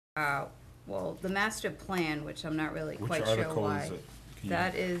Well, the master plan, which I'm not really Which quite sure article why. is it? Can you-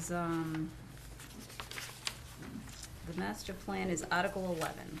 That is, the master plan is Article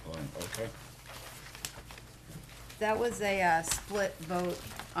 11. Okay. That was a split vote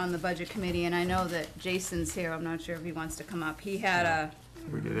on the budget committee, and I know that Jason's here, I'm not sure if he wants to come up. He had a,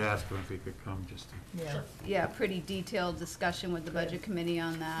 We did ask him if he could come just to. yeah, pretty detailed discussion with the budget committee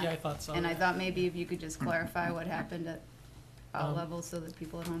on that. Yeah, I thought so. And I thought maybe if you could just clarify what happened at all levels so that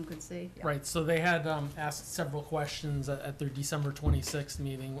people at home could see. Right, so they had asked several questions at their December 26th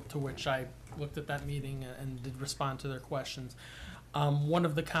meeting, to which I looked at that meeting and did respond to their questions. One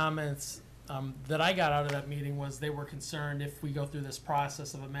of the comments that I got out of that meeting was they were concerned if we go through this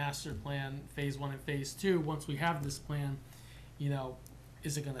process of a master plan, phase 1 and phase 2, once we have this plan, you know,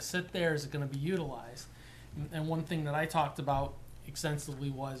 is it going to sit there? Is it going to be utilized? And one thing that I talked about extensively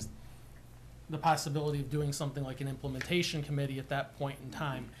was the possibility of doing something like an implementation committee at that point in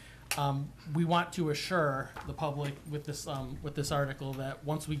time. We want to assure the public with this article that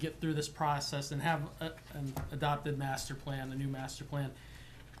once we get through this process and have an adopted master plan, a new master plan,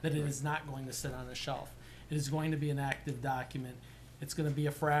 that it is not going to sit on a shelf. It is going to be an active document. It's going to be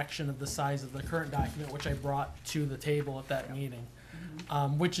a fraction of the size of the current document, which I brought to the table at that meeting,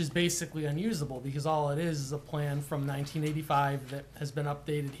 which is basically unusable because all it is a plan from 1985 that has been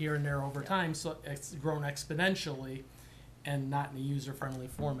updated here and there over time, so it's grown exponentially and not in a user-friendly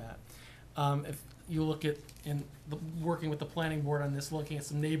format. If you look at, working with the planning board on this, looking at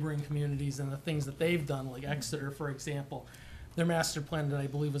some neighboring communities and the things that they've done, like Exeter, for example, their master plan that I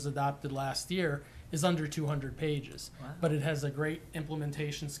believe was adopted last year is under 200 pages. Wow. But it has a great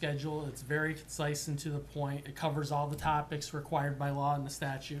implementation schedule. It's very concise and to the point. It covers all the topics required by law and the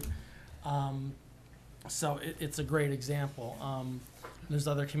statute. So it's a great example. There's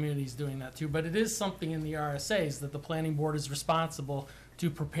other communities doing that too. But it is something in the RSAs that the planning board is responsible to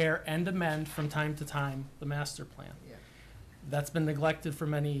prepare and amend from time to time the master plan. Yeah. That's been neglected for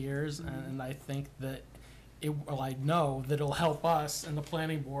many years, and I think that I know that it'll help us and the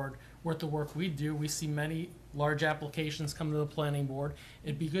planning board with the work we do. We see many large applications come to the planning board.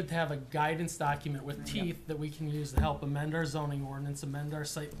 It'd be good to have a guidance document with teeth that we can use to help amend our zoning ordinance, amend our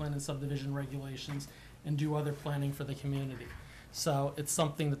site plan and subdivision regulations, and do other planning for the community. So it's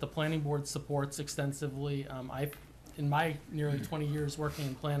something that the planning board supports extensively. In my nearly 20 years working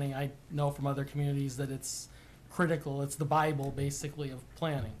in planning, I know from other communities that it's critical. It's the Bible, basically, of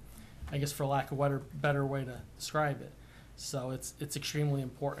planning, I guess, for lack of a better way to describe it. So it's extremely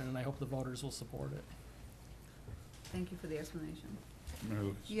important, and I hope the voters will support it. Thank you for the explanation. Mary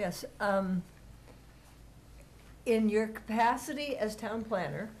Louise. Yes, in your capacity as town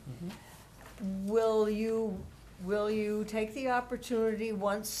planner, will you take the opportunity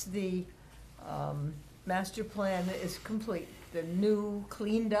once the master plan is complete, the new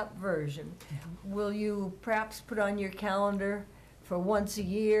cleaned up version, will you perhaps put on your calendar for once a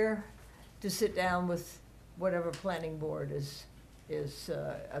year to sit down with whatever planning board is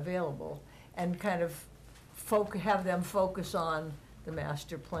available and kind of have them focus on the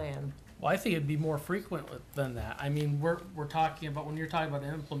master plan? Well, I think it'd be more frequent than that. I mean, we're talking about, when you're talking about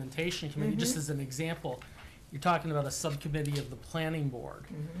an implementation committee, just as an example, you're talking about a subcommittee of the planning board,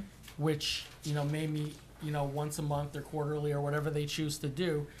 which, you know, may meet, you know, once a month or quarterly or whatever they choose to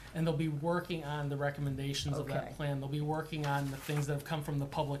do, and they'll be working on the recommendations of that plan. They'll be working on the things that have come from the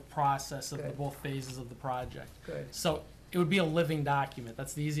public process of the both phases of the project. Good. So it would be a living document.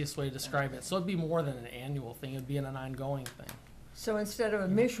 That's the easiest way to describe it. So it'd be more than an annual thing. It'd be an ongoing thing. So instead of a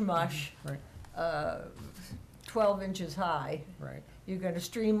mishmash, Right. 12 inches high, Right. you're going to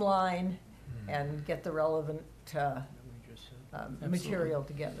streamline and get the relevant material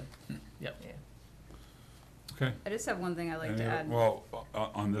together. Yep. Yeah. Okay. I just have one thing I'd like to add. Well,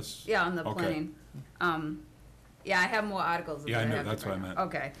 on this. Yeah, on the Okay. planning. Yeah, I have more articles. Yeah, I know, have to that's what I bring meant. up.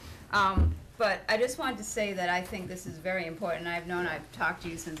 Okay. But I just wanted to say that I think this is very important. I've talked to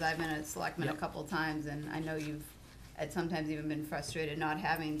you since I've been a selectman a couple of times, and I know you've sometimes even been frustrated not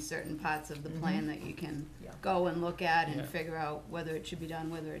having certain parts of the plan that you can go and look at and figure out whether it should be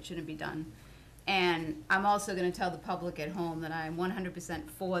done, whether it shouldn't be done. And I'm also going to tell the public at home that I'm 100%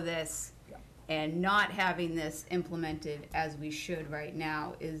 for this, and not having this implemented as we should right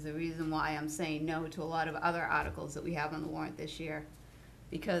now is the reason why I'm saying no to a lot of other articles that we have on the warrant this year.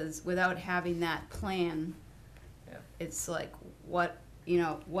 Because without having that plan, it's like, what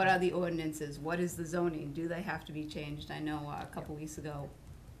are the ordinances? What is the zoning? Do they have to be changed? I know a couple weeks ago,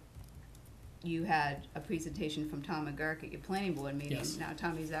 you had a presentation from Tom McGurk at your planning board meeting. Yes. Now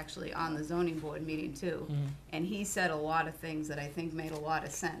Tommy's actually on the zoning board meeting too. And he said a lot of things that I think made a lot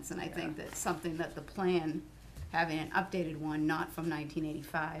of sense. And I think that's something that the plan having an updated one, not from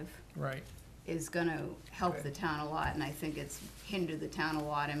 1985, Right. is gonna help Right. the town a lot, and I think it's hindered the town a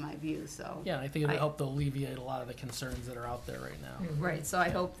lot in my view, so. Yeah, I think it'll I- help to alleviate a lot of the concerns that are out there right now. Right, so I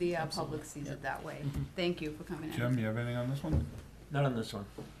hope the Absolutely. public sees Yeah. it that way. Mhm. Thank you for coming in. Jim, you have anything on this one? Not on this one.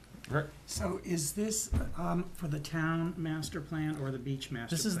 Rick? So is this for the town master plan or the beach master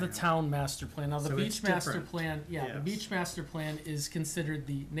plan? This is the town master plan. Now, the So it's beach master different. plan, the Yes. beach master plan is considered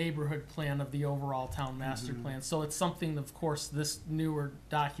the neighborhood plan of the overall town master Mhm. plan. So it's something, of course, this newer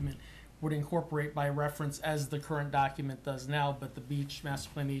document would incorporate by reference as the current document does now, but the beach master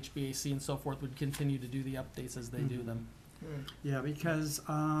plan, the HBAC and so forth would continue to do the updates as they do Mhm. them. Yeah, because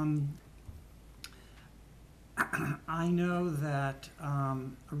I know that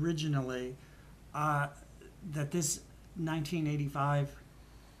originally, that this 1985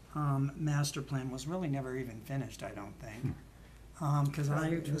 master plan was really never even finished, I don't think. Because I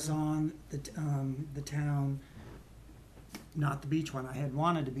was on the town, not the beach one. I had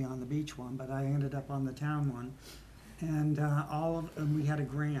wanted to be on the beach one, but I ended up on the town one. And and we had a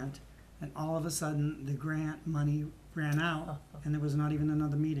grant, and all of a sudden, the grant money ran out, and there was not even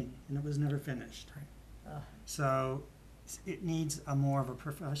another meeting, and it was never finished. Ah. So it needs a more of a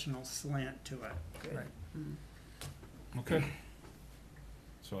professional slant to it. Good. Right. Okay.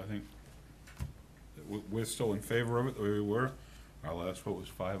 So I think that we're still in favor of it, the way we were. Our last vote was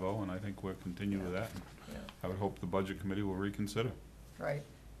 5-0, and I think we'll continue with that. And Yeah, I would hope the budget committee will reconsider. right.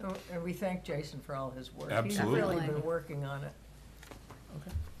 Oh, and we thank Jason for all his work. Absolutely. He's really been working on it.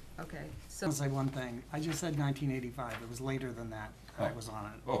 Okay, so. I'll say one thing. I just said 1985. It was later than that. I was on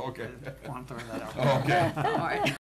it. Oh, okay. I want to throw that out. Oh, okay. All right.